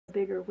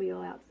bigger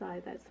wheel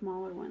outside that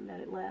smaller one that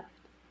it left.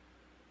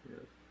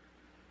 Yes.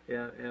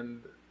 Yeah,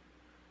 and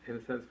in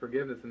a sense,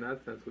 forgiveness in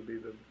that sense would be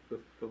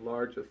the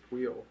largest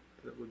wheel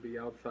that would be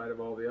outside of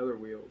all the other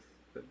wheels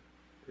that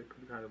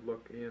could kind of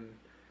look in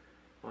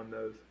on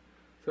those.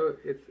 So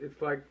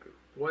it's like,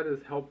 what is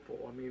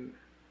helpful? I mean,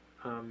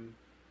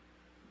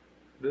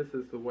 this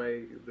is the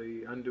way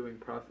the undoing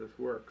process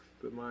works.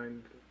 The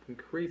mind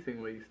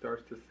increasingly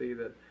starts to see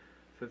that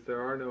since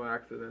there are no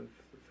accidents,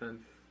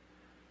 since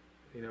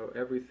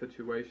every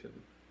situation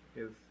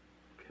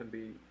can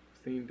be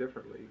seen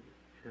differently,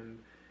 and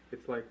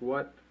it's like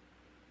what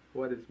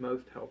is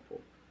most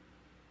helpful.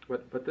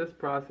 But this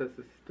process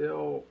is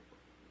still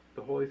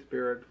the Holy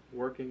Spirit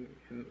working,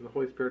 in the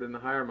Holy Spirit in the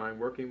higher mind,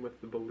 working with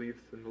the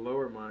beliefs in the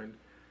lower mind,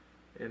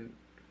 and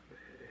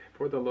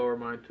for the lower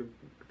mind to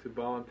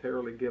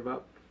voluntarily give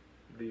up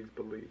these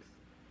beliefs.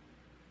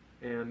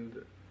 And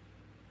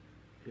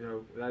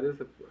that is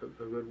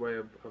a good way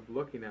of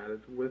looking at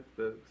it, with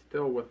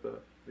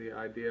the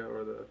idea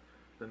or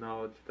the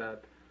knowledge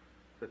that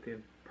the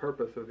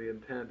purpose or the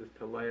intent is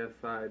to lay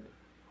aside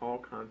all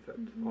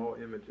concepts, all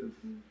images,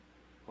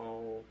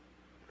 all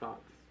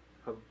thoughts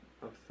of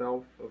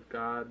self, of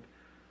God,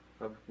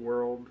 of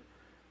world,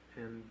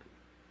 and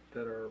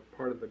that are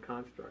part of the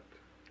construct.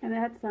 And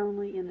that's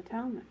only in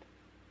atonement,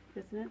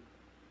 isn't it?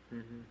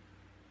 Mm-hmm.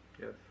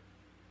 Yes.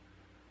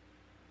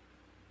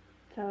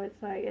 So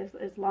it's like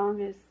as long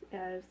as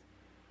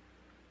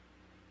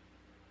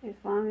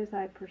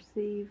I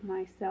perceive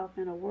myself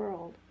in a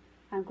world,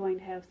 I'm going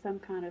to have some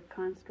kind of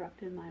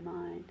construct in my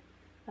mind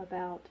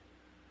about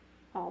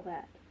all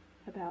that,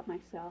 about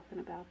myself and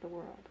about the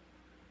world.